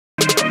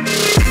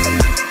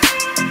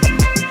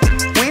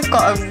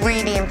got a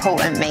really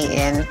important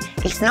meeting.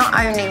 It's not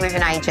only with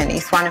an agent,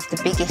 it's one of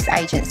the biggest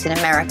agents in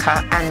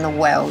America and the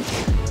world.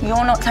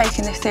 You're not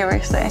taking this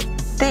seriously.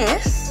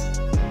 This,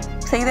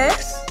 see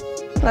this?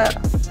 Look,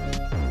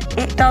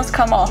 it does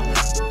come off.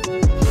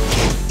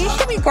 You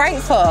should be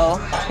grateful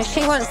that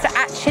she wants to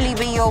actually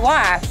be your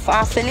wife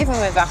after living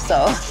with us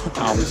all.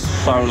 I'm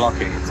so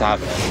lucky to have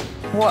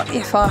her. What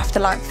if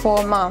after like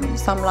 4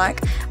 months, I'm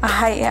like, I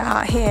hate it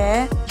out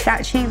here. It's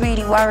actually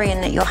really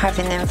worrying that you're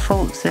having them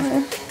thoughts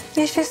of...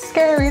 It's just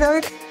scary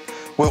though.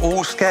 We're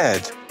all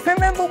scared.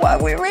 Remember why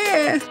we're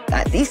here.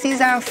 Like, this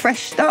is our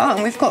fresh start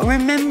and we've got to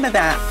remember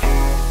that.